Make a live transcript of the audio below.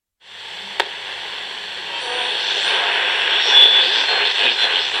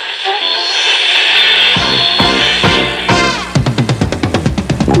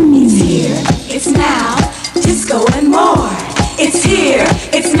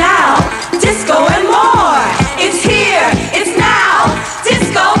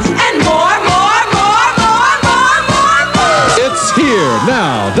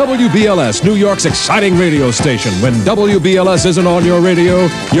WBLS, New York's exciting radio station. When WBLS isn't on your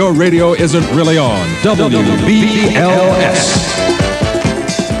radio isn't really on. WBLS.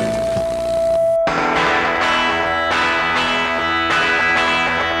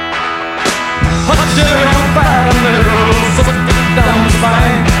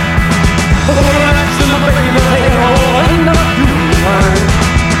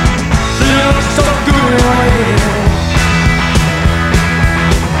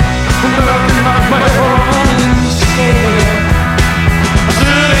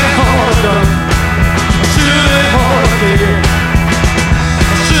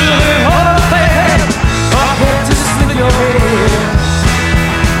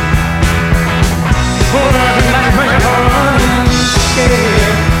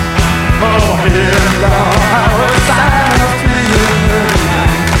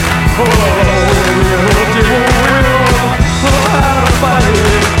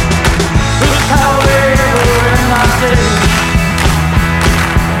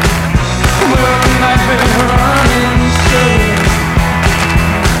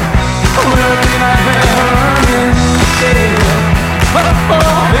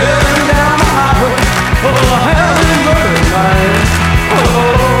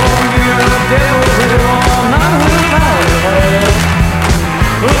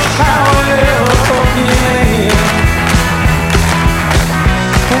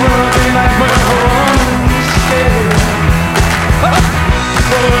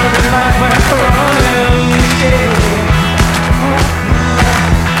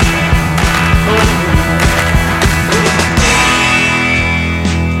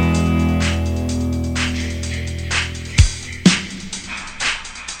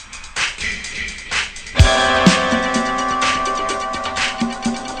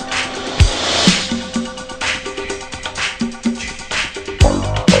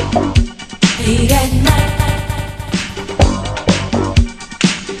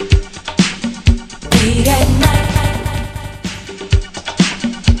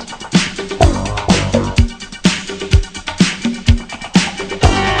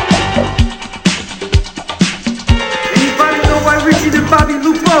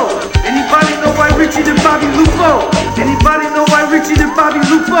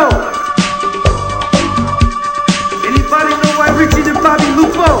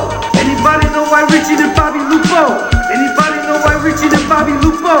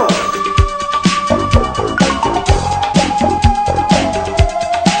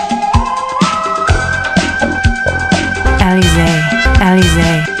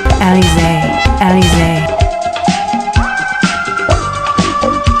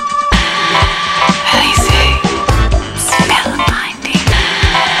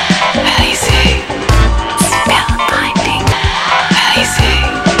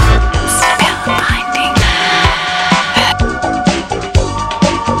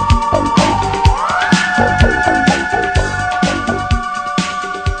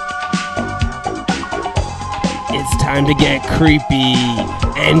 Creepy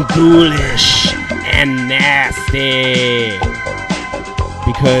and ghoulish and nasty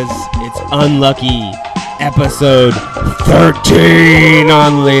because it's Unlucky episode 13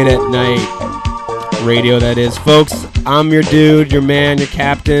 on Late at Night radio, that is. Folks, I'm your dude, your man, your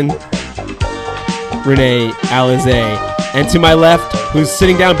captain, Renee Alizé, and to my left, who's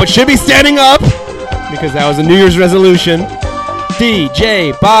sitting down but should be standing up because that was a New Year's resolution,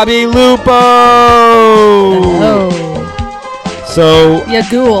 DJ Bobby Lupo. Hello. So you're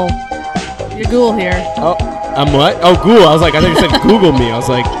ghoul here. Oh, I'm what? Oh, ghoul. I was like, I thought you said Google me. I was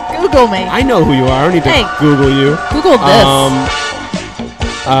like, Google me. I know who you are. I don't need to Google you. Google this.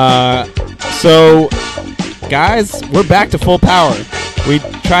 So, guys, we're back to full power. We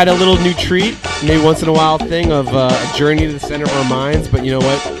tried a little new treat, maybe once in a while thing of a journey to the center of our minds. But you know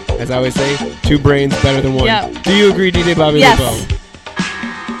what? As I always say, two brains better than one. Yep. Do you agree, DJ Bobby Yes. Lupo?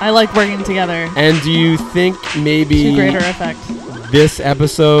 I like working together. And do you think maybe to greater effect this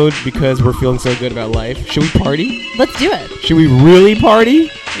episode, because we're feeling so good about life, should we party? Let's do it. Should we really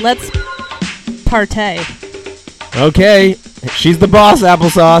party? Let's partay. Okay, she's the boss,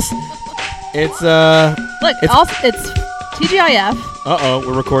 Applesauce. It's look, it's TGIF.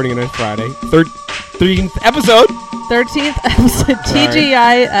 We're recording it on Friday. 13th episode. 13th episode.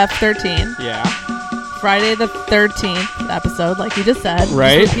 TGIF 13. Yeah. Friday the 13th episode, like you just said.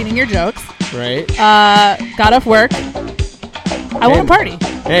 Right. Just repeating your jokes. Right. Got off work. I want to party.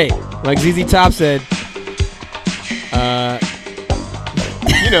 Hey, like ZZ Top said,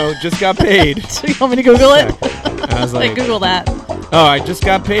 just got paid. So you want me to Google it? I was like, Google that. Oh, I just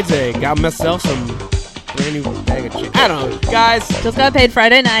got paid today. Got myself some brand new bag of chicken. I don't know. Guys, Just got paid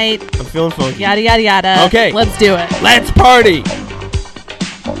Friday night. I'm feeling funky. Yada, yada, yada. Okay. Let's do it. Let's party!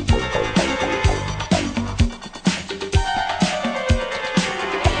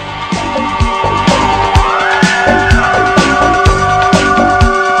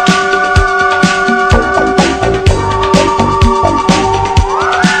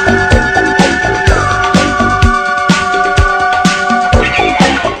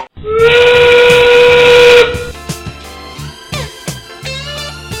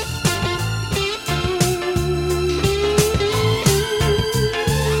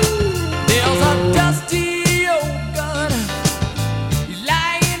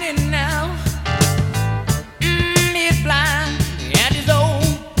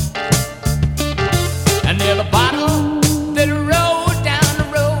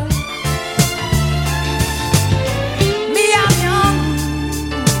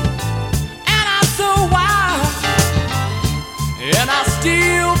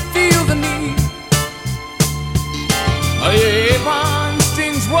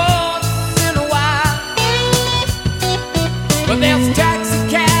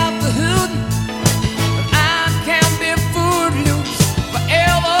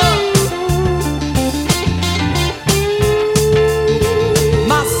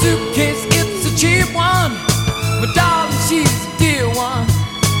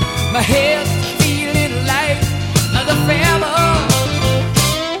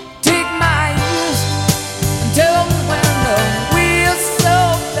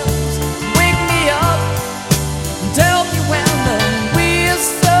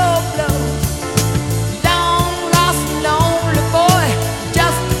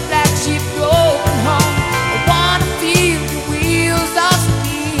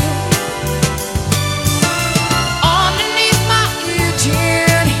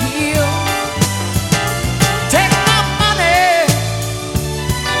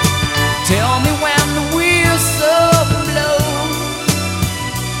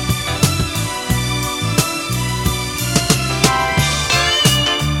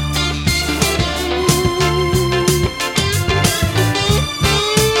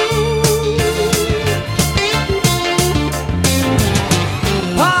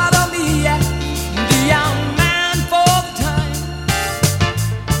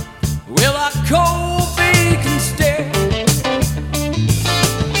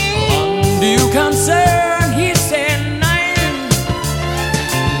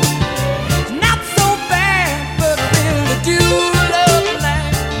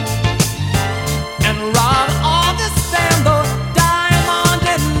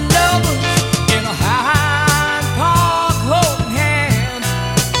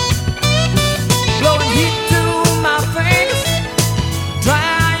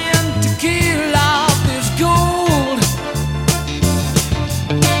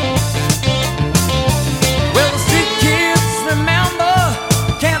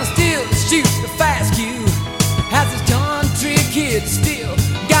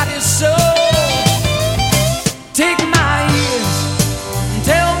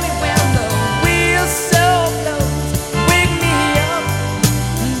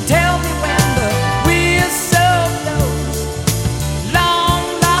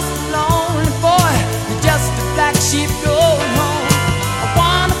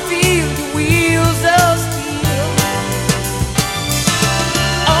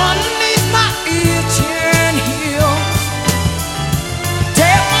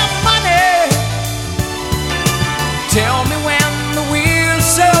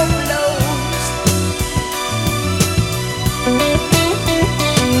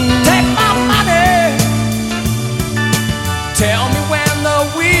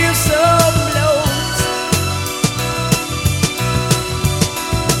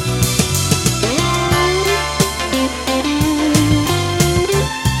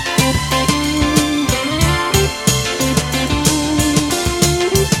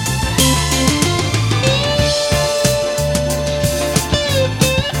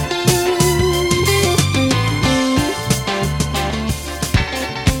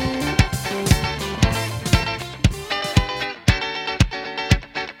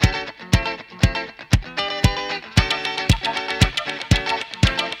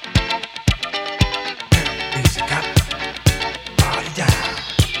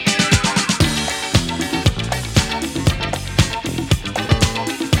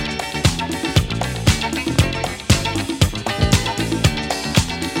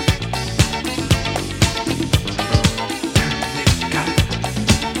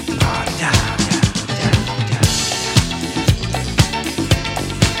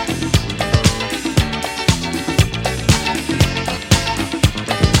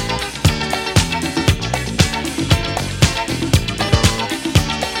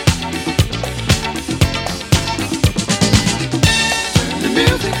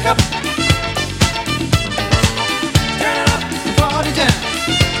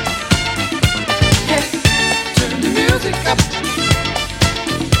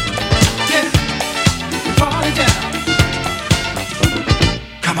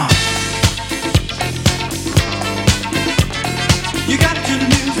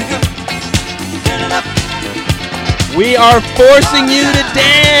 We are forcing you to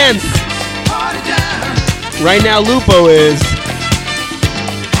dance. Right now, Lupo is.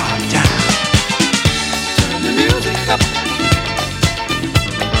 Turn the music up.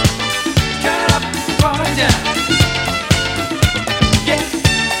 Turn it up, party down. Yeah,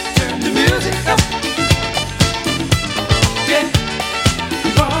 turn the music up. Yeah,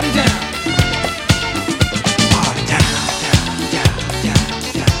 party down. Party down, down, down, down,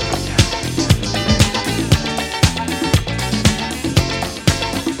 down,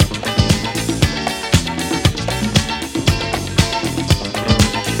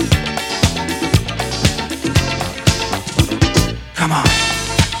 come on.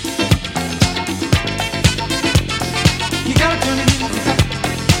 You gotta turn the music up.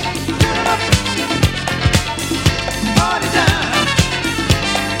 Turn it up. Party down.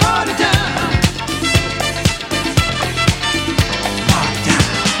 Party down. Party down.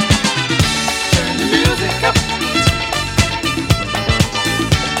 Turn the music up.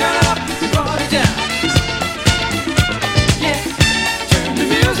 Turn it up. Party down. Yeah. Turn the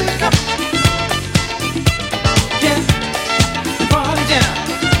music up. Yeah. Party down.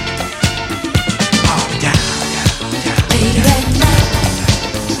 Party down.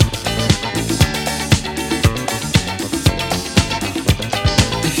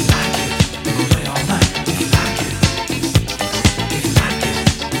 If you like it, we can play all night. If you like it, if you like it,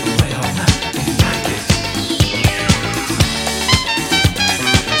 we can play all night. If you like it.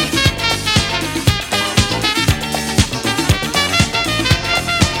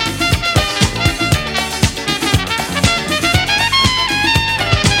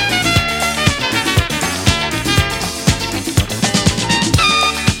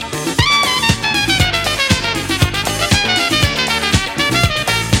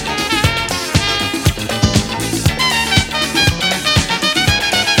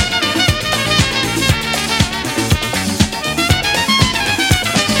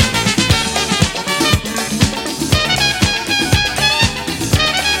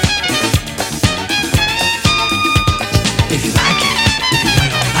 If you like it, we can play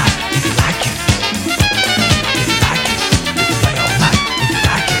all night. If you like it, if you like it, we can play all night. If you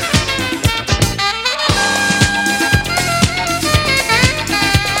like it.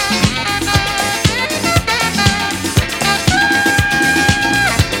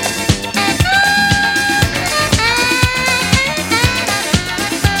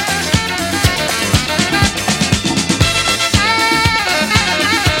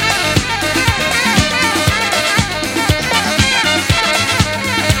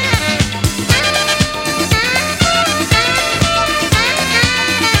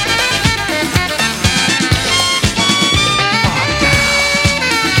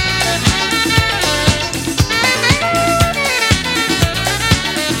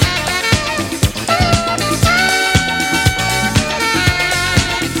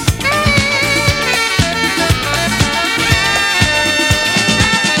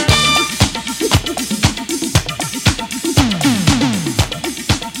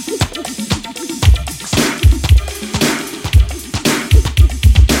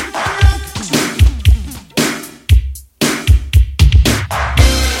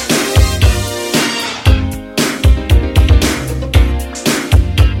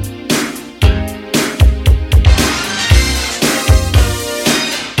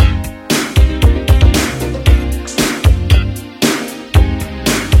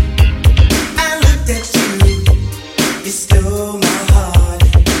 I looked at you, you stole my heart.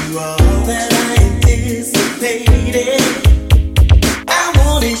 You are all that I anticipated. I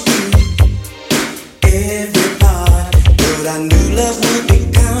wanted you, every part, but I knew love would be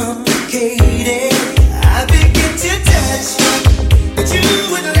complicated. I began to touch, but you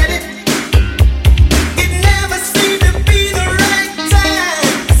wouldn't let it. It never seemed to be the right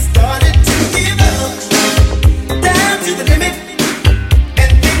time. I started to give up, down to the limit.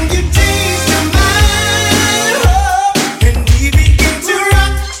 And then you changed your mind, oh, and we began to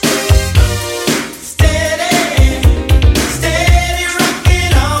rock, steady, steady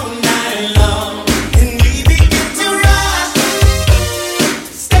rocking all night long. And we began to rock,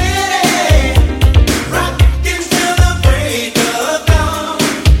 steady, rocking till the break of dawn.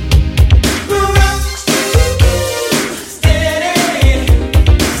 We rock, steady,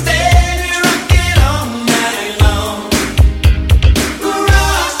 steady rocking all night long. We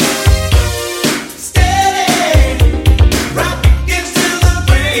rock, steady, rocking till the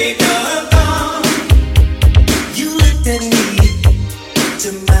break of dawn. You looked at me, to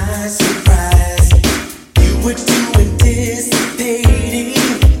my surprise. You were too anticipating.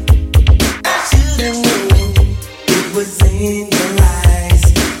 I should have known it was in your eyes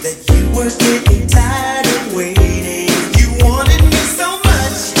that you were getting tired of waiting.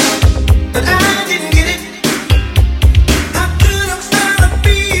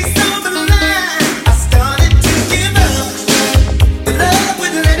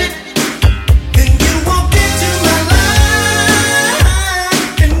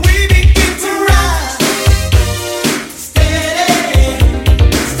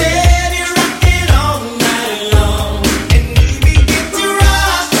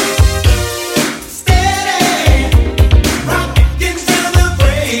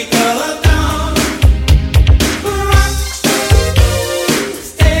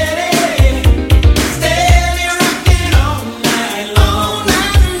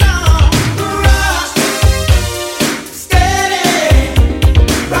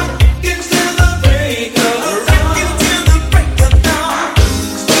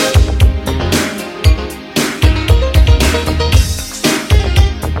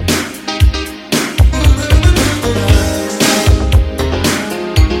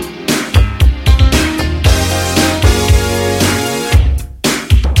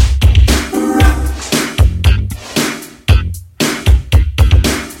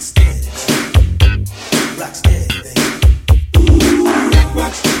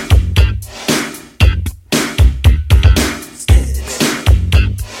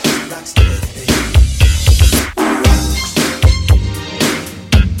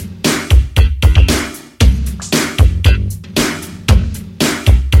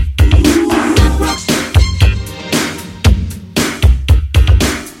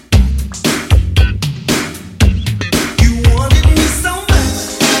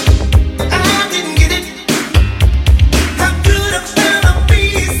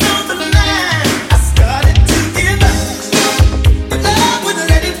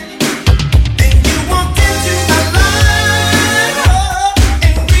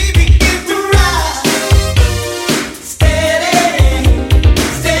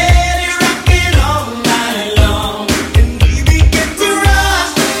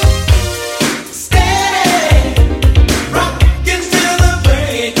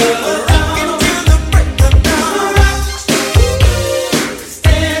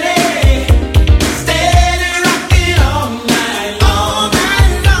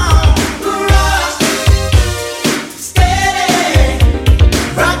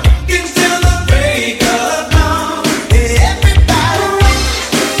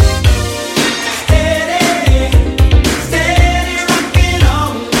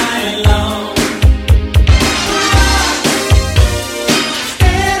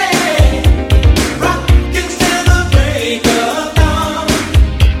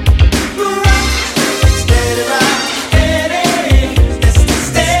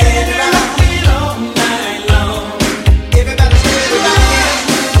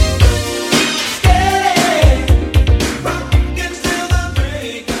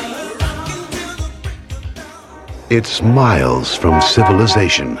 It's miles from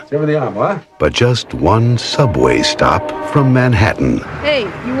civilization. Over the arm, what? But just one subway stop from Manhattan. Hey,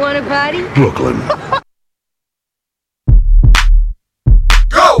 you want a party? Brooklyn.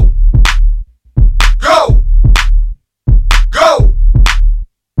 Go! Go! Go!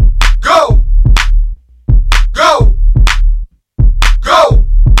 Go! Go! Go!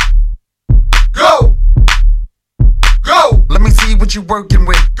 Go! Go! Let me see what you working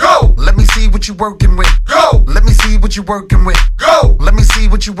with. Go! Let me see what you working with. Go! Let me see what you working with. Go! Let me see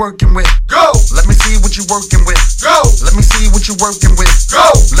what you working with. Go! Let me see what you working with. Go! Let me see what you working with. Go!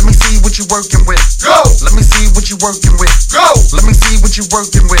 Let me see what you working with. Go! Let me see what you working with. Go! Let me see what you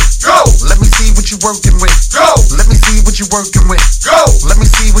working with. Go! Let me see what you working with. Go! Let me see what you working with. Go! Let me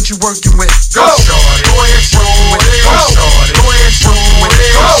see what you working with. Go! Shorty. Go ahead, shorty. Go shorty. Go ahead, shorty.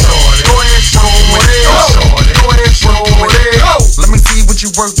 Go shorty. Go ahead, shorty. Go shorty. Go ahead, shorty. Go! Let me see what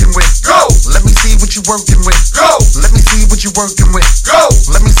you working with. Go! Let me see what you working with. Go! Let me see what you working with. Go!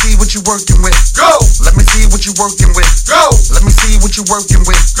 Let me see what you working with. Go! Let me see what you working with. Go! Let me see what you working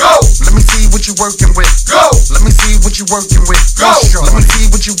with. Go! Let me see what you working with. Go! Let me see what you working with. Go! Let me see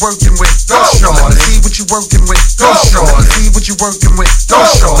what you working with. Go! Let me see what you working with. Go! Let me see what you working with. Go!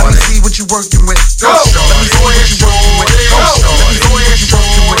 Let me see what you working with. Go! Let me see what you working with. Let me see what you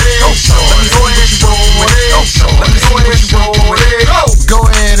working with. Let me see what you working with. Let me see what you working with. Go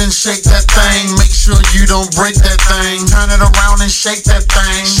ahead and shake that thing. Make sure you don't break that thing. Turn it around and shake that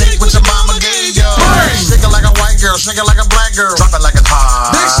thing. Shake what your mama gave you. Shake it like a white girl. Shake it like a black girl. Drop it like it's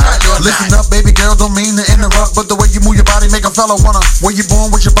hot. Listen up, baby girl. Don't mean to interrupt, but the way you move your body make a fella wanna. Were you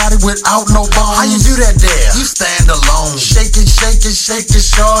born with your body without no bones? How you do that there? You stand alone. Shake it, shake it, shake it,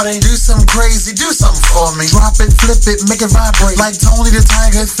 shorty. Do something crazy, do something for me. Drop it, flip it, make it vibrate. Like Tony the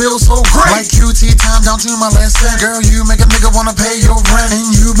Tiger, it feels so great. Like QT time down to my last cent. Girl, you make a nigga wanna pay your rent. And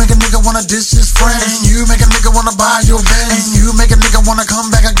you make a nigga wanna dish his friend. And you make a nigga wanna buy your Benz. And you make a nigga wanna come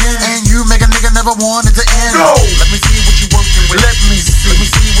back again. And you make a nigga never want it to end. No! Let me see what you working with. Let me see. Let me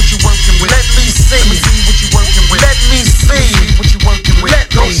see what you working with. Let me see. Let me see what you working with. Let me see what you working with.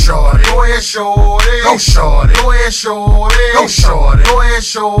 Go shorty. Go ahead, shorty. Go shorty. Go ahead, shorty. Go shorty. Go ahead,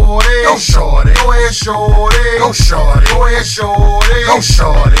 shorty. Go shorty. Go ahead, shorty. Go shorty. Go ahead, shorty. Go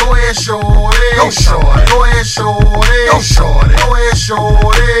shorty. Go ahead, shorty. Go shorty. Go ahead, shorty. Go shorty. Go ahead,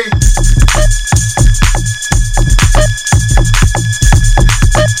 shorty.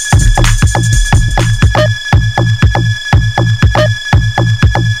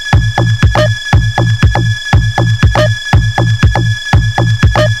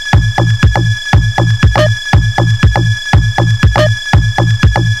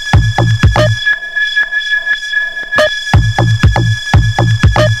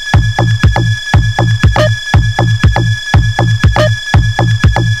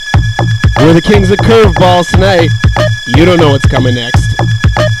 We're the kings of curveballs tonight. You don't know what's coming next.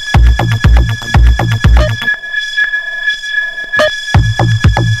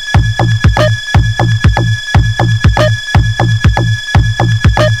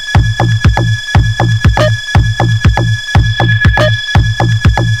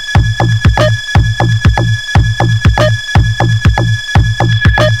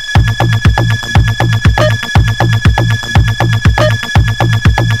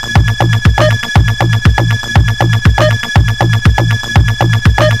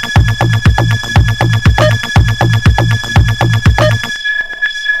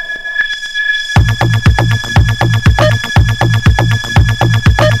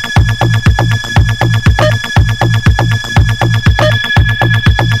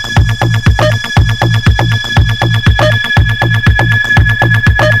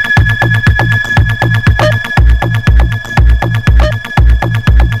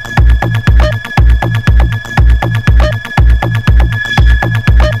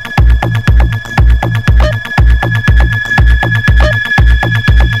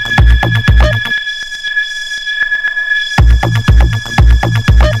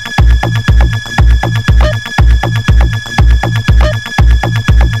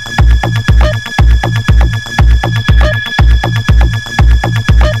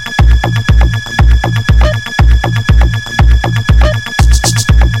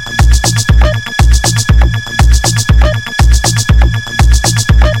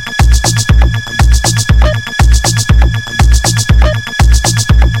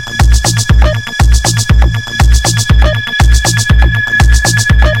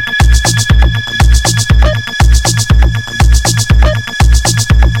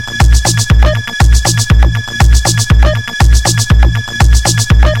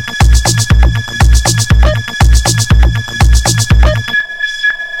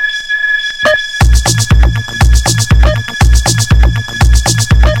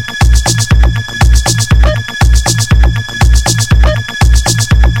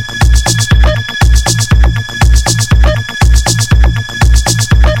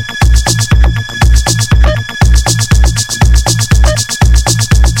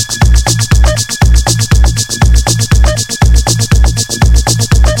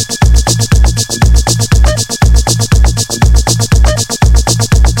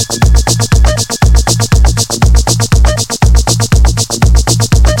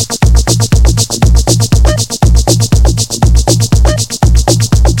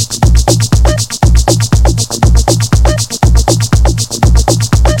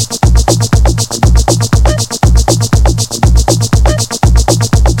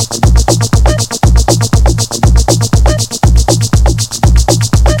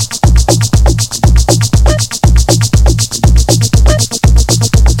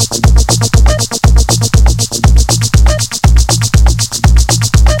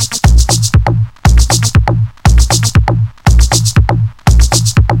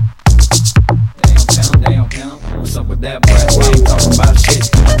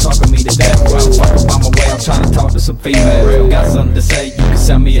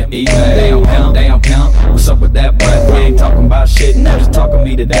 email. Damn pimp, what's up with that breath? We ain't talking about shit, now just talking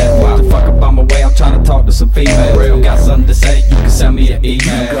me to death. What the fuck up on my way, I'm trying to talk to some females. Got something to say, you can send me an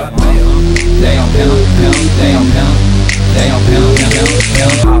email. Damn pimp, damn pimp.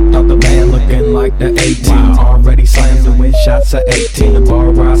 Hopped off the van looking like the 18. Already slammed doing shots at 18. The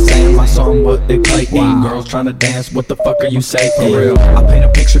bar where I sang my song, but they play girls trying to dance, what the fuck are you saying? For real, I paint a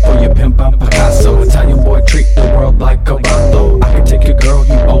picture for your pimp, I'm Picasso. Italian boy treat the world like a vato. I can take your girl,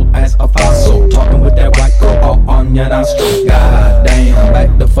 you old as a fossil. Talking with that white girl all on your nostril. God damn,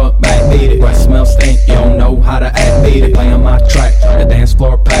 back the fuck back, beat it. Breath smell stink, you don't know how to act, beat it. Play on my track, the dance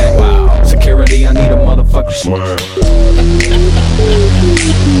floor packed. Wow, security, I need a motherfucker swerve.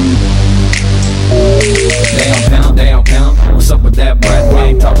 Damn pimp, what's up with that breath? We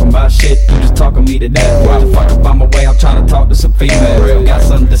ain't talking about shit, you just talking me to death. What the fuck up on my way, I'm trying to talk to some females. Got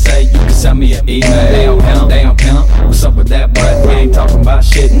something to say, you can send me an email. Damn pimp, what's up with that breath? We ain't talking about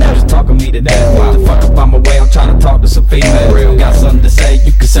shit, now just talking me to death. What the fuck up on my way, I'm trying to talk to some females. Got something to say,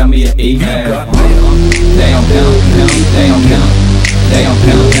 you can send me an email. Damn pimp. Hey, yo,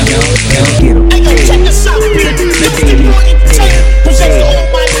 check this out. Presents the all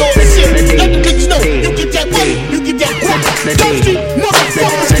my Lord series. Let the niggas know you get that money, you get that quick. Thirsty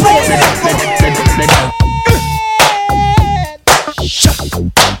motherfuckers,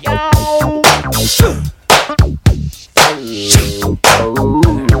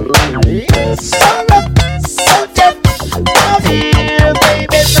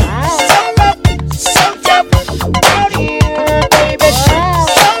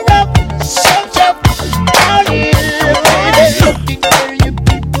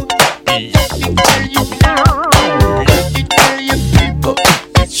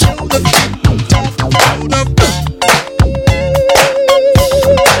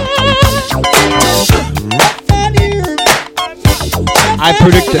 I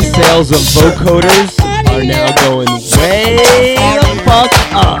predict the sales of vocoders are now going way the fuck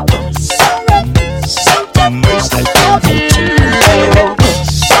up.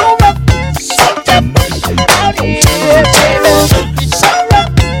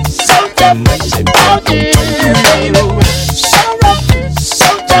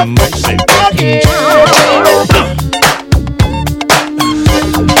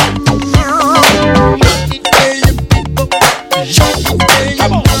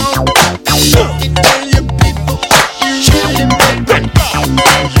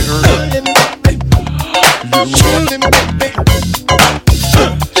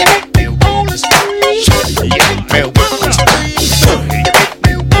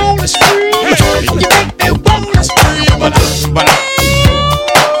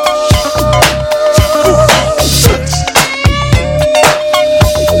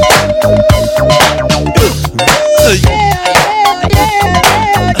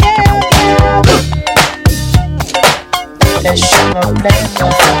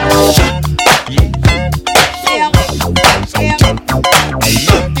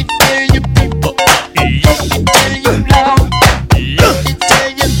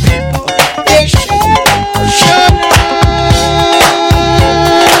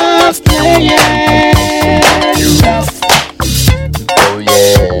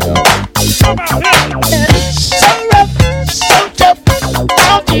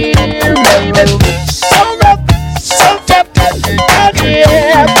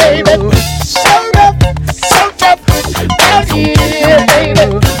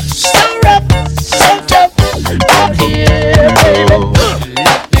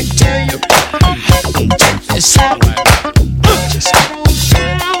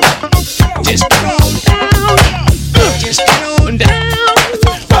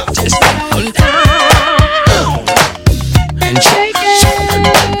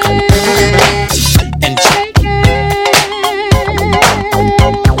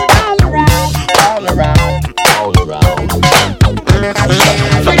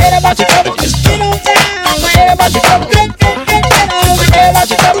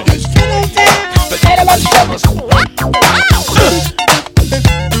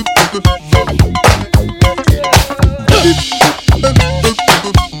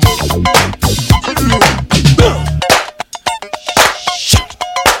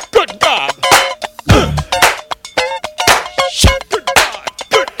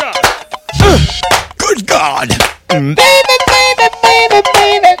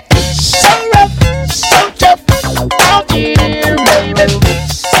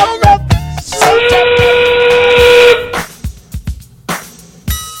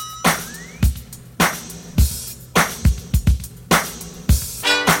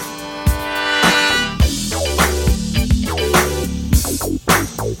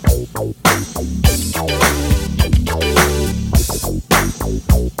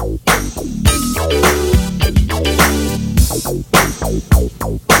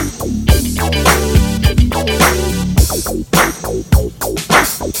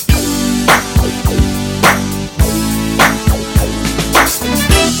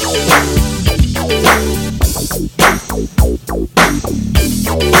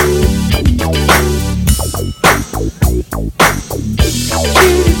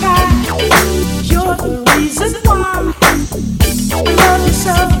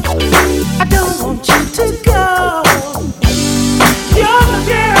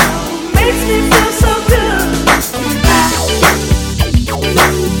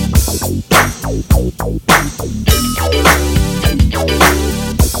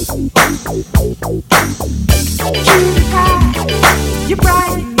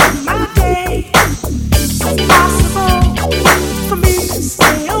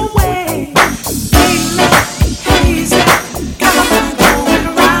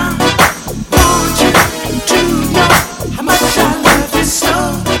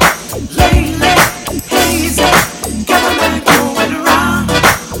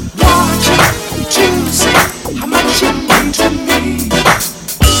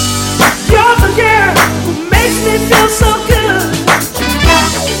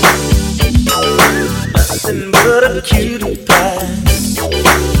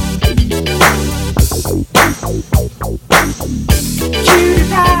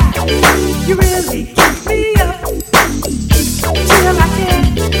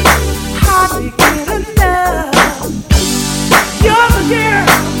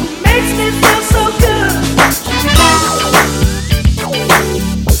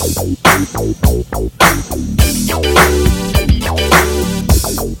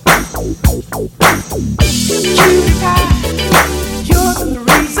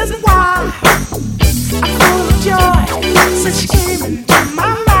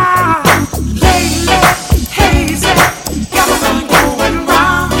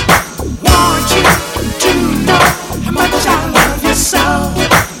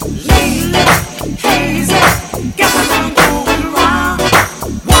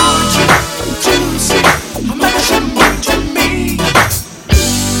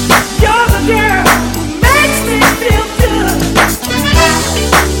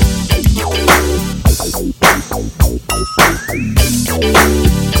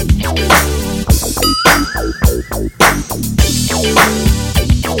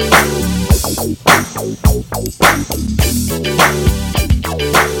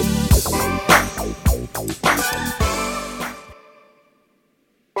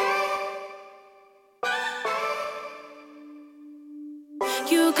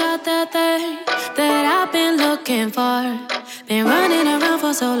 You got that thing that I've been looking for. Been running around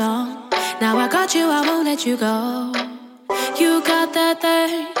for so long. Now I got you, I won't let you go. You got that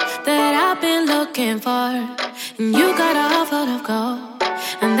thing that I've been looking for. And you got a heart full of gold.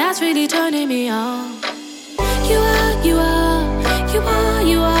 And that's really turning me on. You are, you are, you are,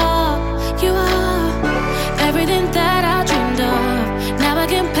 you are, you are everything that I dreamed of. Now I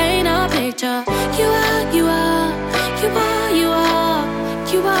can paint a picture. You are, you are, you are, you are,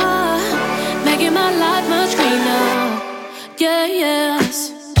 you are making my life much greener. Yeah,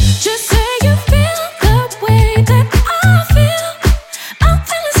 yes. Just say you feel the way that I feel. I'm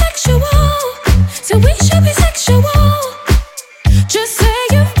feeling sexual, so we should be sexual. Just say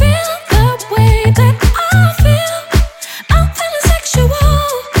you feel the way that I feel. I'm feeling sexual,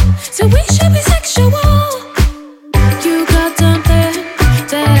 so we should be sexual. You got something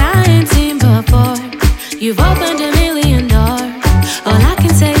that I ain't seen before. You've opened a million doors. All I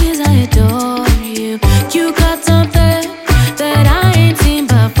can say is I adore you. You got something that I ain't seen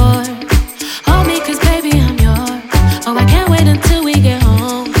before. Hold me, 'cause baby I'm yours. Oh, I can't wait until we get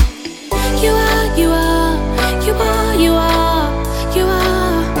home. You are, you are, you are, you are, you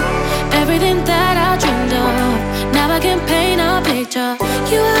are everything that I dreamed of. Now I can paint a picture.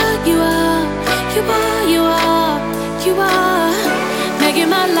 You are, you are, you are, you are, you are making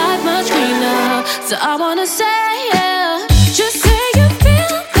my life much greener. So I wanna say, yeah, just say you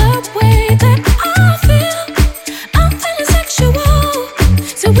feel the way that I feel. I'm feeling sexual,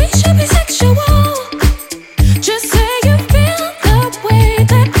 so we should be sexual. Just say you feel the way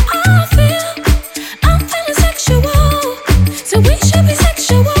that I feel. I'm feeling sexual, so we should be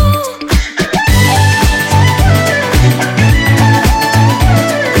sexual.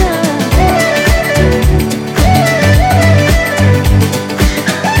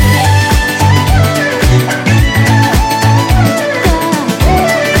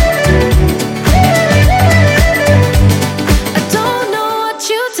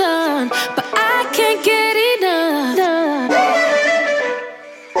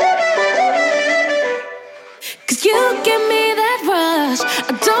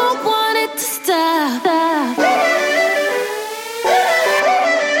 I don't want it to stop.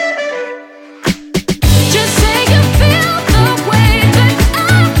 Just say you feel the way that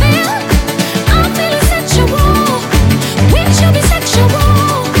I feel. I'm feeling sexual. We should be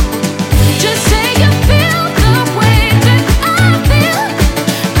sexual. Just say you feel the way that I feel.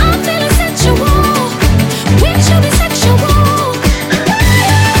 I'm feeling sexual. We should be sexual.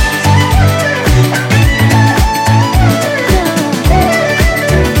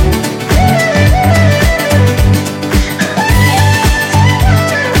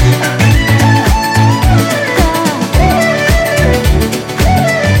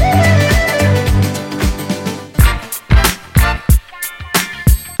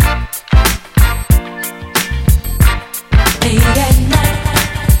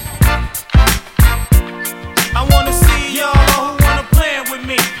 I wanna see y'all who wanna plan with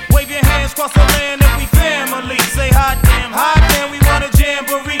me. Wave your hands across the land if we family. Say hot damn, we want a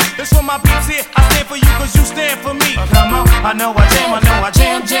jamboree. This for my peeps here, I stand for you cause you stand for me. Come on, I know I jam.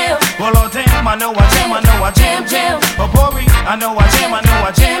 Well, oh damn, I know I jam. Bori, I know I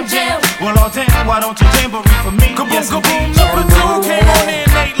jam. Well, oh damn, why don't you jamboree for me? Kaboom, yes, kaboom, number two came on in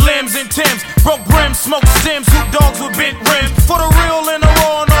 8 limbs and Timbs. Broke brims, smoke stems, hoop dogs with bent rims. For the real and the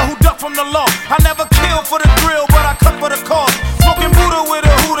raw, know who duck from the law. I never kill for the thrill, but I cut for the cause. Smoking Buddha with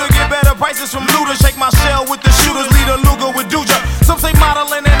a hooter, get better prices from looters. Shake my shell with the shooters, lead a Luger with Duja. Some say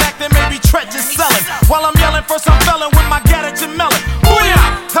modeling and acting, maybe treacherous selling. While I'm yelling, first I'm felling with my gadget and melon.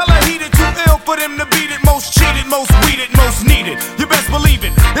 Booyah! Hella heated, too ill for them to beat it. Most cheated, most weeded, most needed. You best believe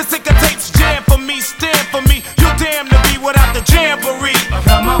it. This ticker tapes jam for me, stand for me. You damn to be without the jamboree.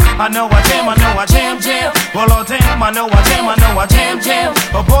 Come on, I know I jam. Well, oh damn, I know I jam.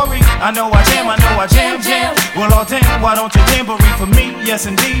 Bori, I know I jam. Well, oh damn, why don't you jamboree for me? Yes,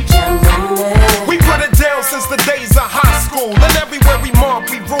 indeed. We put it down since the days of high school. And everywhere we mark,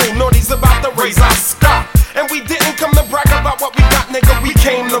 we rule. Naughty's about to raise our stock. And we didn't come to brag about what we got, nigga. We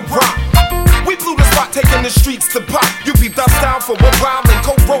came to rock. We blew the spot, taking the streets to pop. You peeped our style for a while and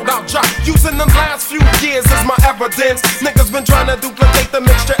co-wrote our drop. Using the last few years as my evidence. Niggas been trying to duplicate the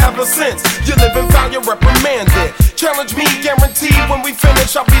mixture ever since. You live and foul, you're reprimanded. Challenge me, guaranteed when we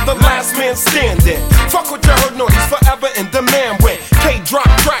finish, I'll be the last man standing. Fuck what you heard, Naughty's forever in demand with K-drop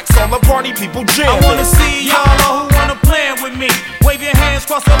tracks, all the party people jamming. I wanna see y'all who wanna plan with me. Wave your hands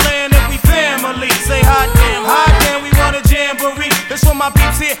across the land if we family. Say hot damn, we want a jamboree. This for my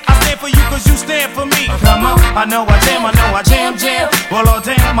peeps here, I stand for you cause you stand for me. Come on, I know I jam. Well, oh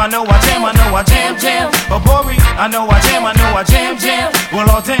damn, I know I jam. Bori, I know I jam. Well,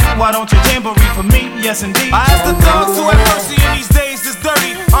 oh damn, why don't you jamboree for me? Yes, indeed. I asked the thugs to have mercy in these days that's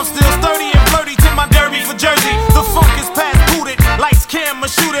dirty. I'm still sturdy and flirty to my derby for Jersey. The funk is past booted, lights, camera,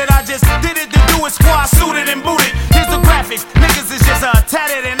 shoot it. I just did it to do it, squad suited and booted. Here's the graphics, niggas is just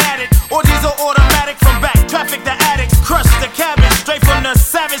tatted and added. Orgies are automatic from back, traffic to addicts. Crush the cabbage, straight from the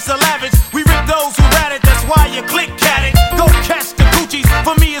savage to lavish. We rip those who rat it, that's why you click at it. Go catch the coochies,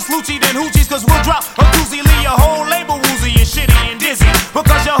 for me it's Lucci then Hoochies. Cause we'll drop a doozy, leave your whole label woozy and shitty and dizzy.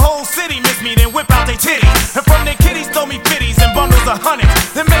 Because your whole city miss me, then whip out they titties. And from their kitties throw me fitties and bundles of hundreds.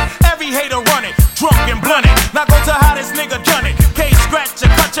 Then make every hater run it, drunk and blunt it. Now go to how this nigga done it. K scratch ya,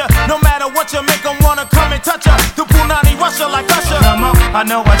 cut ya. No matter what you make them wanna come and touch ya. The Punani Russia like Usher. Come on, I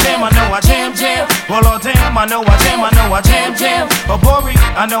know I jam. Well, oh damn, I know I jam. Bori,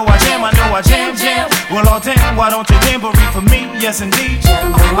 I know I jam. Well, oh damn, why don't you jamboree for me? Yes, indeed.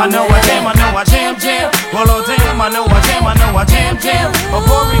 I know I jam. Well, oh damn, I know I jam.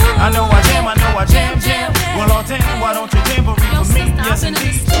 Bori, I know I jam. Well, oh damn, why don't you jamboree for me? Yes,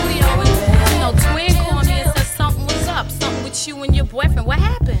 indeed. Twin called me and said something was up, something with you and your boyfriend. What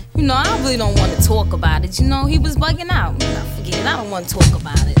happened? I really don't want to talk about it. He was bugging out. Forget it. I don't want to talk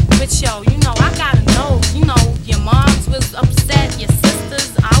about it. But yo, I gotta know. Your moms was upset, your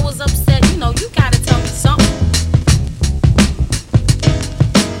sisters, I was upset. You gotta tell me something.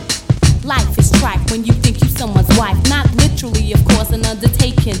 Life is tripe when you think you someone's wife. Not literally, of course, an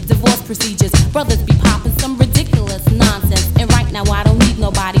undertaking. Divorce procedures. Brothers be popping some ridiculous nonsense. And right now I don't need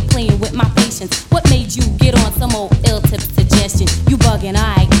nobody playing with my patience. What made you get on some old ill tip suggestion? You bugging,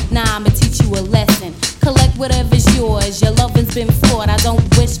 aight. Now I'ma teach you a lesson. Collect whatever's yours. Your loving's been flawed. I don't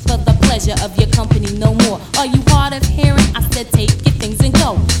wish for the pleasure of your company no more. Are you hard of hearing? I said take your things and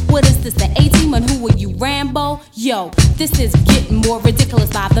go. What is this, the A-Team, and who are you, Rambo? Yo, this is getting more ridiculous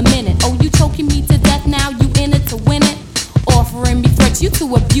by the minute. Oh, you choking me to death now? You in it to win it? Offering me threats, you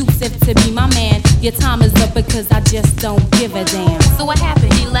too abusive to be my man. Your time is up because I just don't give a damn. So what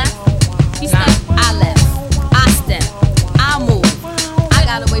happened? He left? He Nah, stepped? I left. I stepped. I moved. I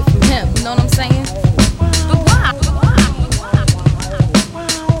got away from him. You know what I'm saying? But why?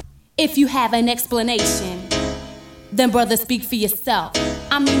 If you have an explanation, then brother, speak for yourself.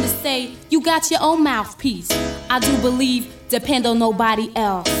 I mean to say, you got your own mouthpiece. I do believe, depend on nobody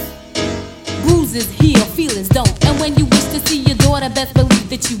else. Bruises heal, feelings don't. And when you wish to see your daughter, best believe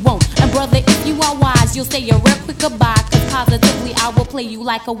that you won't. And brother, if you are wise, you'll say a real quick goodbye. Cause positively I will play you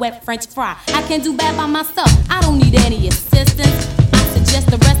like a wet French fry. I can do bad by myself, I don't need any assistance. I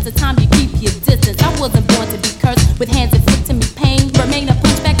suggest the rest of the time you keep your distance. I wasn't born to be cursed with hands inflicting me pain. Remain a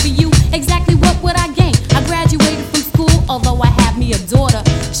punchback for you, exactly what would I gain? I graduated from school, although I have me a daughter.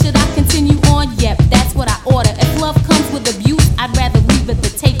 Should I continue on? Yep, that's what I order. If love comes with abuse, I'd rather leave it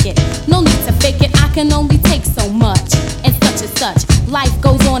than take it. No need to fake it, I can only take so much. And such and such, life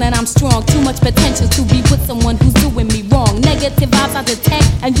goes on and I'm strong. Too much potential to be with someone who's doing me wrong. Negative vibes I detect,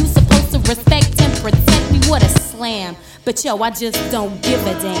 and you supposed to respect and protect me. What a slam. But yo, I just don't give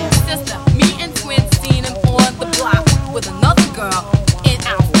a damn. Sister, me and twins seen him on the block with another girl in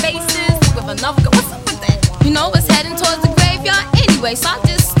our faces with another girl. What's up with that? You know, it's heading towards the graveyard anyway, so I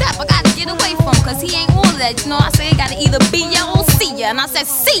just step. I gotta get away from him, cause he ain't all of that. You know, I say it gotta either be ya or see ya. And I said,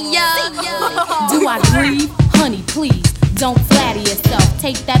 see ya. Do I grieve? Honey, please, don't flatter yourself.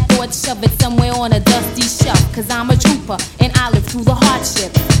 Take that thought, shove it somewhere on a dusty shelf. Cause I'm a trooper, and I live through the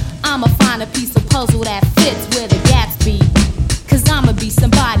hardship. I'ma find a piece of puzzle that fits where the gaps be. Cause I'ma be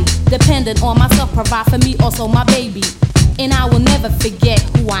somebody, dependent on myself, provide for me, also my baby. And I will never forget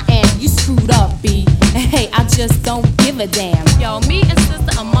who I am. You screwed up, B. And hey, I just don't give a damn. Yo, me and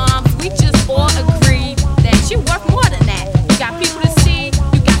sister and moms, we just all agreed that you worth more than that. You got people to see,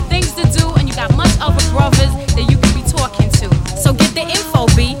 you got things to do, and you got much other brothers that you can be talking to. So get the info,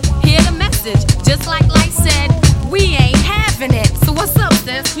 B. Hear the message. Just like Light said, we ain't having it. So what's up,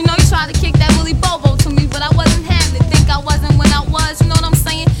 sis? You know you tried to kick that Willy Bobo to me, but I wasn't having it. Think I wasn't when I was. You know what I'm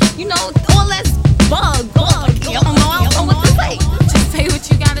saying? You know, all that's bug. I don't know what to say. Just say what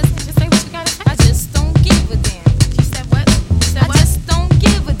you gotta. Just say what you gotta say. I just don't give a damn. You said what? You said what? I just don't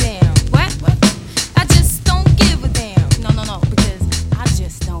give a damn. What? I just don't give a damn. No, because I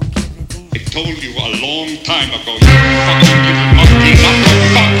just don't give a damn. I told you a long time ago, you fucking little monkey, not to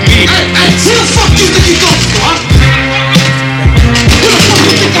fuck me. Hey, who the fuck do you think you talking to, huh? Who the fuck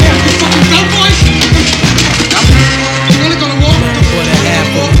do you think I am, you fucking bellboy? You wanna go to war? For the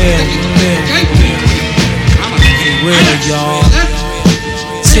half a million. Real, y'all.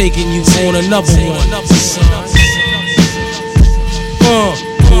 Taking you on another one.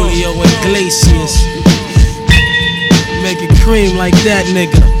 Julio Iglesias. Make it cream like that,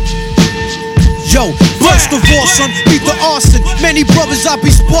 nigga. Yo, first of all, son, beat the arson. Many brothers I be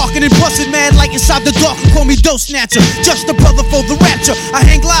sparking and busting mad light inside the dark and call me dough snatcher. Just a brother for the rapture. I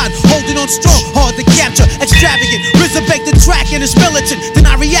hang glide, holding on strong, hard to capture. Extravagant, resurrect the track and it's militant. Then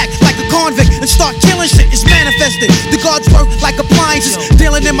I react like a convict and start killing shit. It's manifested. The guards work like appliances.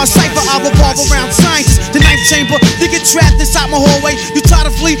 Dealing in my cipher, I revolve around sciences. The ninth chamber, you get trapped inside my hallway. You try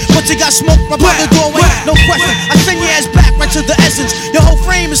to flee, but you got smoked right by the doorway. No question, I send your ass back right to the essence. Your whole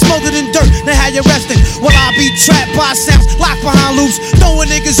frame is smothered in dirt. Now how you resting? Well, I be trapped by sounds, locked behind loops, throwing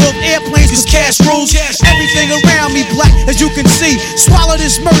niggas off airplanes cause cash rules. Everything around me black, as you can see. Swallow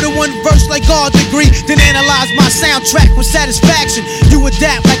this murder one verse like God degree. Then analyze my soundtrack with satisfaction. You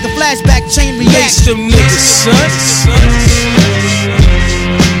adapt like a flashback chain Lace reaction. them niggas, son.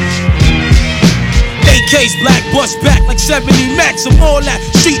 AKs black, bust back like 70 max. I'm all that.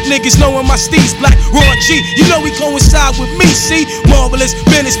 Street niggas knowing my steez black. Raw G, you know he coincide with me, see? Marvelous,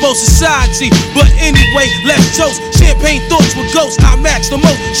 manageable society. But anyway, let's toast. Champagne thoughts with ghosts. I max the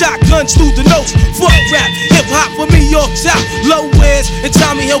most. Shotguns through the notes. Fuck rap, hip hop for me, York South. Low wears and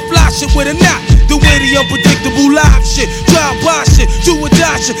Tommy Hill fly shit with a knot. The way the unpredictable live shit. Drive by shit, do or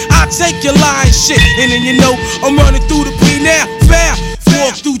die shit. I take your lying shit. And then you know, I'm running through the P now. Foul.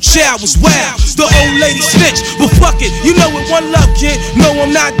 Walk through child was wild. The old lady snitch, but fuck it, you know it, one love, kid. No,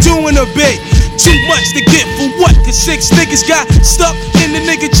 I'm not doing a bit. Too much to get for what? Cause 6 niggas got stuck in the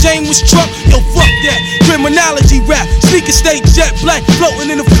nigga chain was truck. Yo, fuck that. Criminology rap. Sneaker state jet black.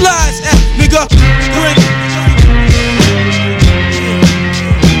 Floating in the flies. Nigga, bring.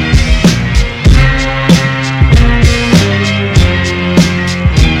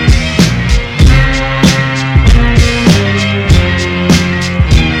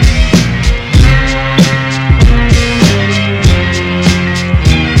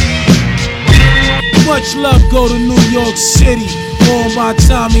 Much love go to New York City. All my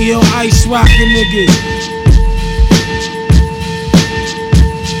Tommy Hill ice rockin' niggas.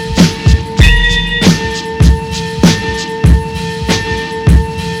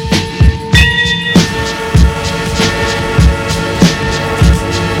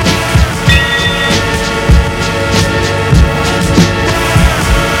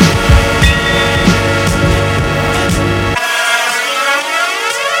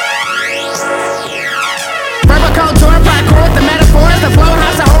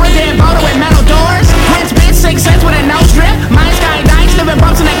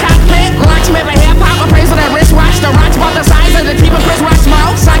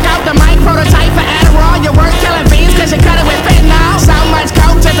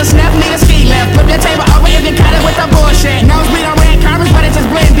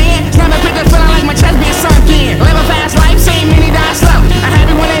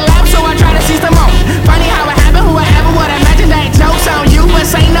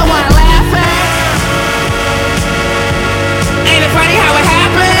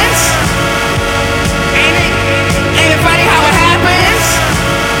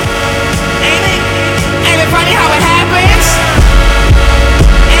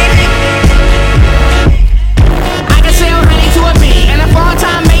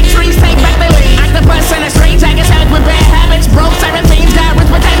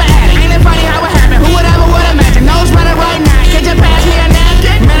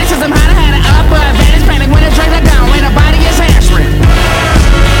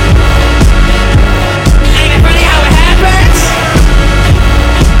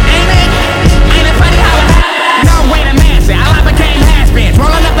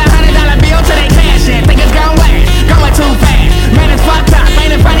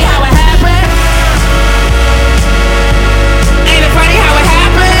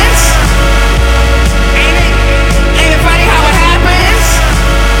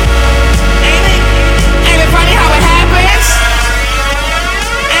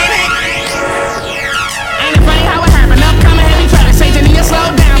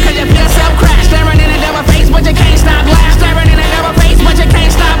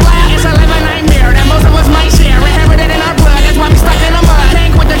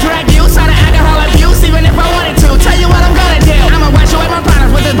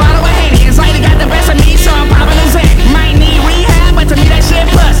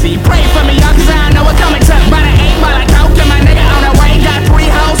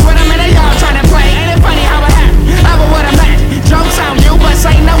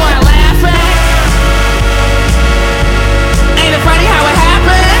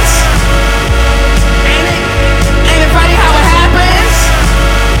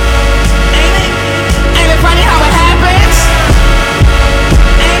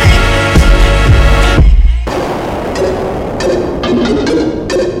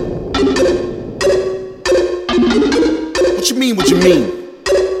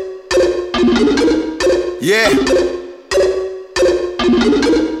 Yeah.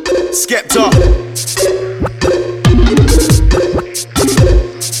 Skepta.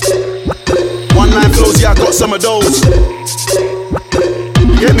 One-line flows, yeah, I got some of those.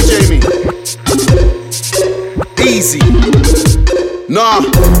 Get me, Jamie? Easy. Nah,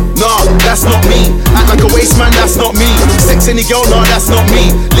 that's not me. Act like a waste man, that's not me. Sex any girl, nah, that's not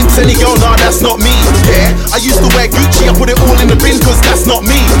me. Lips any girl, nah, that's not me. Yeah, I used to wear Gucci, I put it all in the bin, cause that's not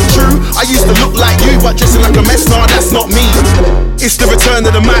me. True, I used to look like you, but dressing like a mess, nah, that's not me. It's the return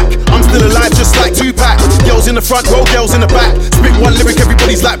of the Mac. I'm still alive just like Tupac. Girls in the front row, girls in the back. Spit one lyric,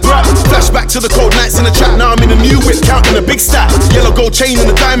 everybody's like bruh. Flashback to the cold nights in the trap. Now I'm in a new whip, counting a big stack. Yellow gold chain and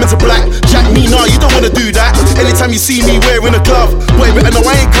the diamonds are black. Jack me, nah, you don't wanna do that. Anytime you see me wearing a glove, boy, better know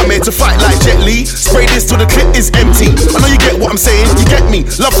I ain't come here to fight like Jet Li. Spray this till the clip is empty. I know you get what I'm saying, you get me.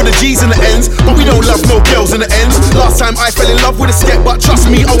 Love for the G's and the N's, but we don't love no girls in the ends. Last time I fell in love with a skep, but trust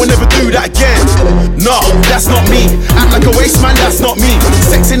me, I will never do that again. Nah, that's not me. Act like a waste man, that's not me.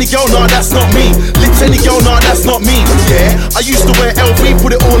 Sex any girl, nah, that's not me. Lips any girl, nah, that's not me. Yeah, I used to wear LV,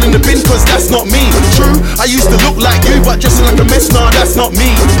 put it all in the bin, cause that's not me. True, I used to look like you, but dressing like a mess, nah, that's not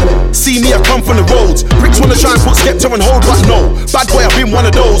me. See me, I come from the roads. Bricks wanna try and put Skepta on hold, but no. Bad boy, I've been one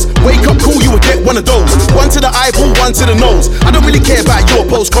of those. Wake up cool, you will get one of those. One to the eyeball, one to the nose. I don't really care about your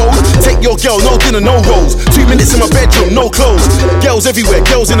postcode. Take your girl, no dinner, no rolls. 2 minutes in my bedroom, no clothes. Girls everywhere,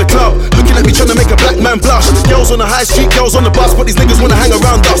 girls in the club, looking at me trying to make a black man blush. Girls on the high street, girls on the bus, but these niggas wanna hang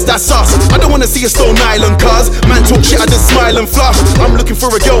around us, that's us. I don't wanna see a Stone Island cuz man talk shit, I just smile and flush. I'm looking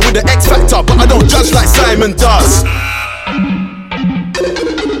for a girl with the X factor, but I don't judge like Simon does.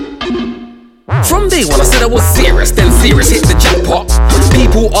 From day one I said I was serious, then serious hit the jackpot.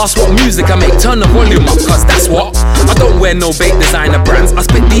 People ask what music I make, turn the volume up, cause that's what. I don't wear no bait designer brands, I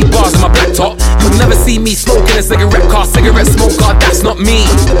spit deep bars in my black top. You'll never see me smoking a cigarette car, cigarette smoker, that's not me.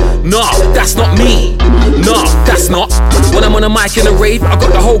 Nah, that's not me. Nah, that's not. When I'm on a mic in a rave, I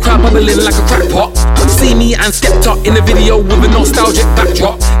got the whole crowd bubbling like a crack pot. See me and Skepta in the video with a nostalgic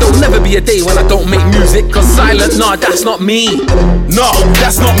backdrop. There'll never be a day when I don't make music, cause silent, nah, that's not me. Nah,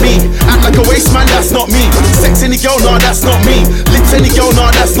 that's not me. Act like a waste man, that's not me. Sex any girl, nah, that's not me. Lips any girl,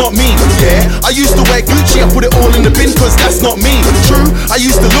 nah, that's not me. Yeah, I used to wear Gucci, I put it all in the bin, cause that's not me. True, I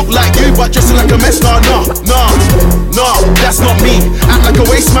used to look like you, but dressing like a mess, nah, that's not me. Act like a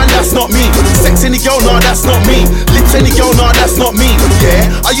waste man, that's not me. Sex any girl, nah, that's not me. Lips any girl, nah, that's not me. Yeah,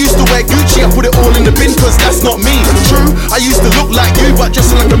 I used to wear Gucci, I put it all in the bin, cause that's not me. True, I used to look like you, but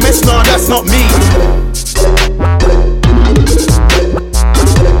dressing like a mess, nah, that's not me.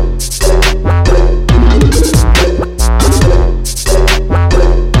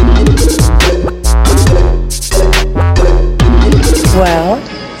 Well,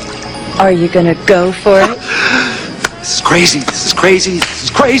 are you gonna go for it? This is crazy, this is crazy, this is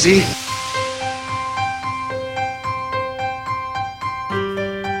crazy.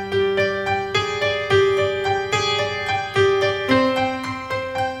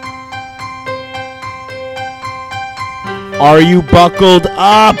 Are you buckled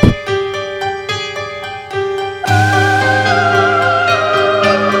up?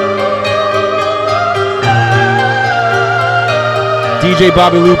 DJ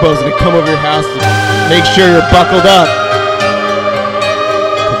Bobby Lupo's gonna come over your house to make sure you're buckled up.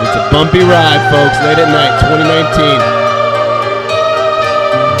 Cause it's a bumpy ride, folks, late at night, 2019.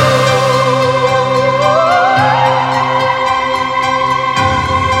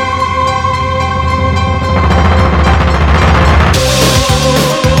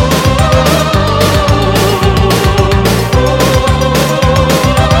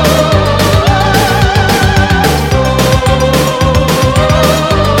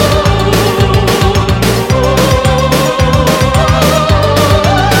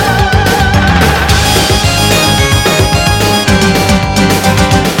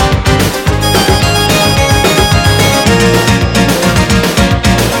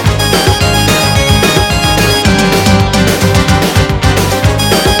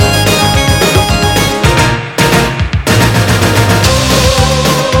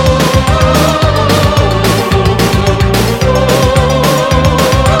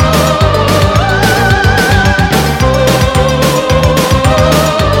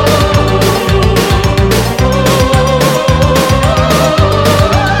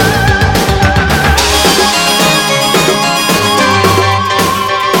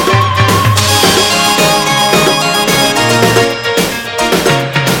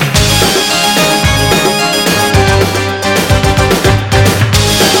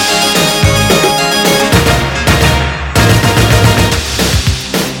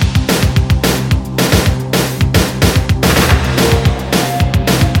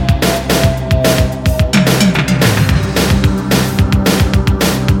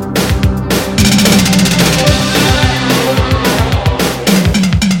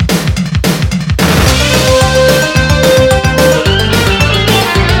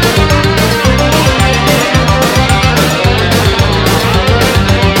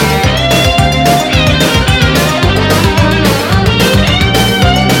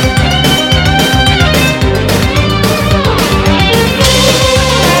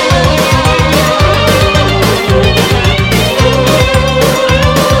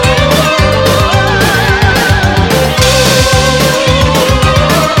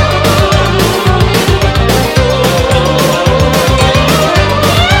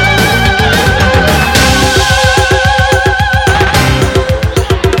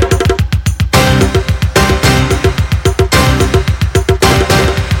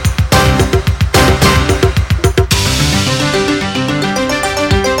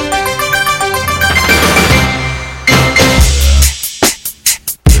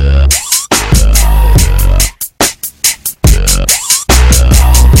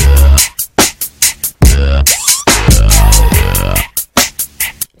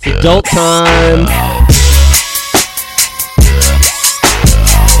 Adult time.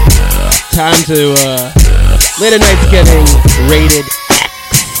 Time to, later night's getting rated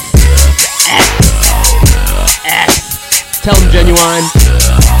X. Tell them, Genuine.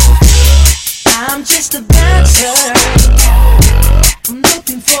 I'm just a dancer. I'm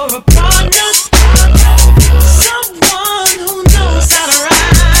looking for a partner. Someone who knows how to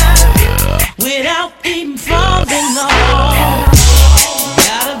ride without even falling off.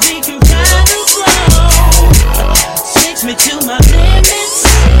 Gotta be kind and slow. Takes me to my limits.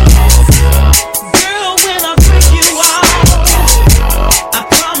 Girl, when I break you off, I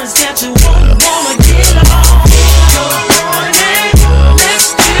promise that you won't wanna get off. Let's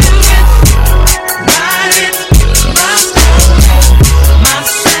do it. Ride it. My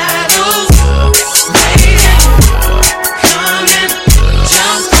saddle's waiting. Come and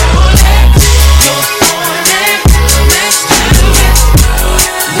jump on it. You're on it. Let's do it.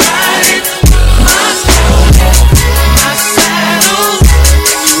 Ride it. My saddle's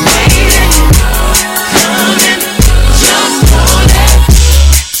waiting. Come and jump on it.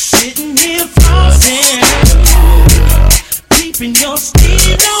 Sitting here frozen, keeping your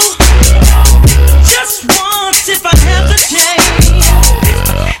stilo. Just once, if I hesitate,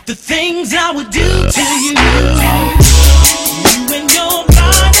 the things I would do to you. You and your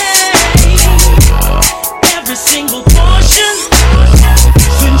body, every single portion,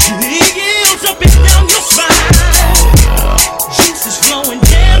 sensually yields up and down your spine. Juices flowing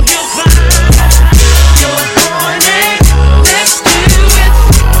down your fine. You're horny, let's do it.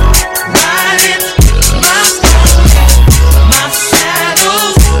 Ride it, my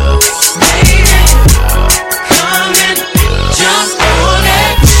saddle's waiting. Come and jump on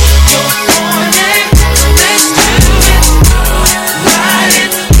it. You're horny, let's do it. Ride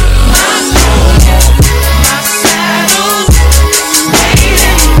it, my saddle's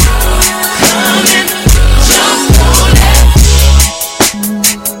waiting. Come and jump on it.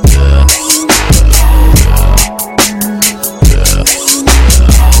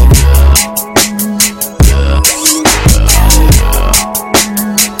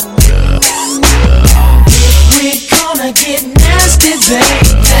 We're gonna get nasty,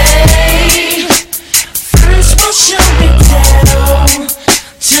 baby. First we'll show it down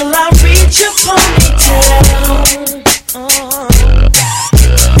till I reach your ponytail.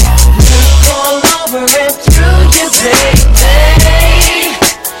 Look all over and through you, baby,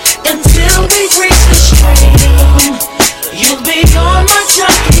 until we reach the stream. You'll be on my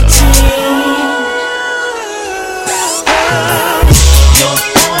jockey team. You're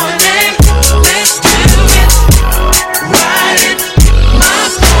on it, let's do it. Ride it, my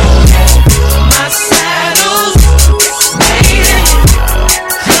saddle's waiting.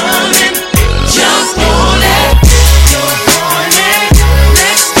 Come and jump on it. You're on it,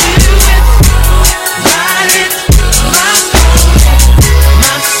 let's do it. Ride it, my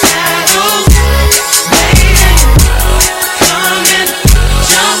saddle's waiting. Come and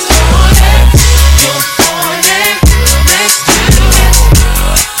jump on it. You're on it, let's do it.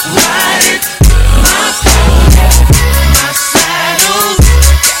 Ride it, my saddle's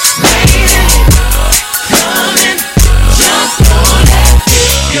waiting. Come and jump on it.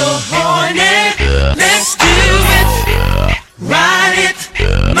 You're horny, let's do it. Ride it,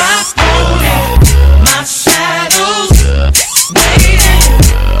 my saddle's waiting.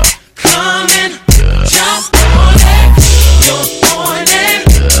 Come and jump on it. You're horny,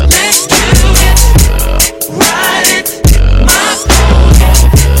 let's do it. Ride it, my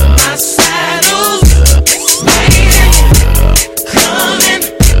saddle's waiting. Come and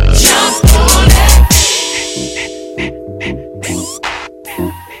jump on it.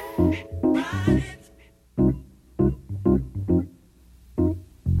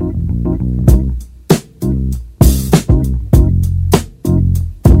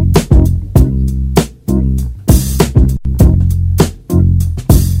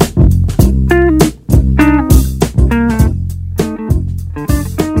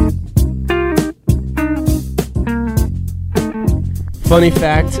 Funny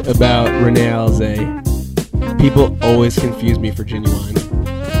fact about Renee Alzay. People always confuse me for Genuine.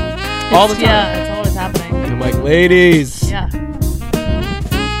 All the time. Yeah, it's always happening. I'm like, ladies. Yeah. It's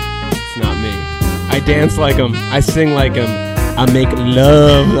not me. I dance like him. I sing like him. I make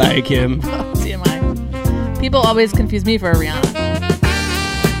love like him. TMI. People always confuse me for Rihanna.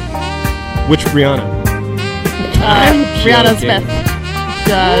 Which Rihanna? Rihanna Smith.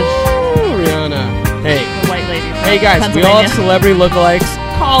 Gosh. Ooh, Rihanna. Hey. The white lady. Hey guys, we all have celebrity lookalikes.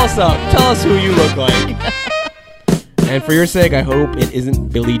 Call us up. Tell us who you look like. And for your sake, I hope it isn't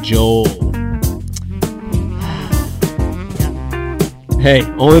Billy Joel. Hey,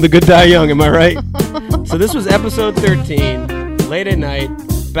 only the good die young, am I right? So this was episode 13, late at night,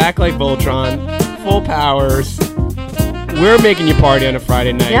 back like Voltron, full powers. We're making you party on a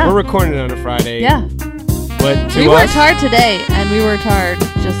Friday night. Yeah. We're recording it on a Friday. Yeah. But to We us, worked hard today, and we worked hard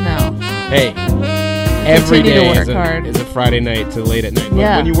just now. hey, every Continue to day work is hard. a Friday night to late at night. But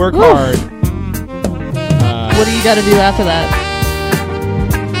Yeah. when you work Woo. hard, What do you got to do after that?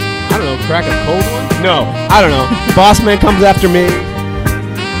 I don't know, crack a cold one? No, I don't know. Boss man comes after me.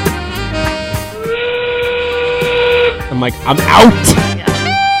 I'm like, I'm out.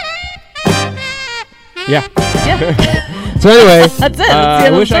 Yeah. So anyway, That's it. That's the I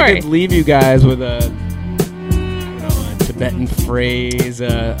end of wish the I story. could leave you guys with a Tibetan phrase,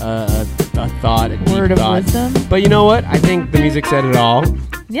 a thought, a deep Word of thought. wisdom? But you know what? I think the music said it all.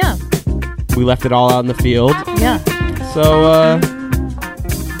 Yeah. We left it all out in the field. Yeah. So,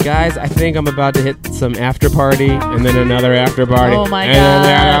 guys, I think I'm about to hit some after party and then another after party. Oh my and then the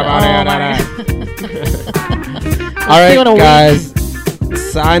God. other party. Oh All see you in a right, week.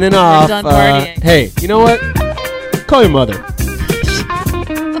 guys. Signing off. done partying. Hey, you know what? Call your mother.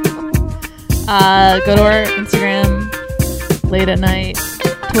 Go to our Instagram, Late at Night,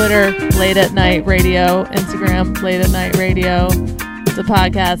 Twitter, Late at Night Radio, Instagram, Late at Night Radio, the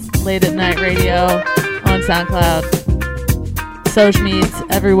podcast, Late at Night Radio, on SoundCloud, social medias,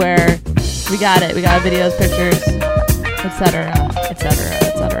 everywhere. We got it. We got videos, pictures, etc., etc.,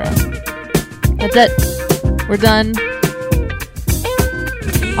 etc. That's it. We're done.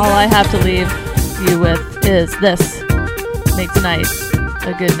 All I have to leave you with is this. Make tonight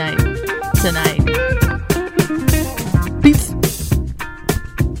a good night tonight.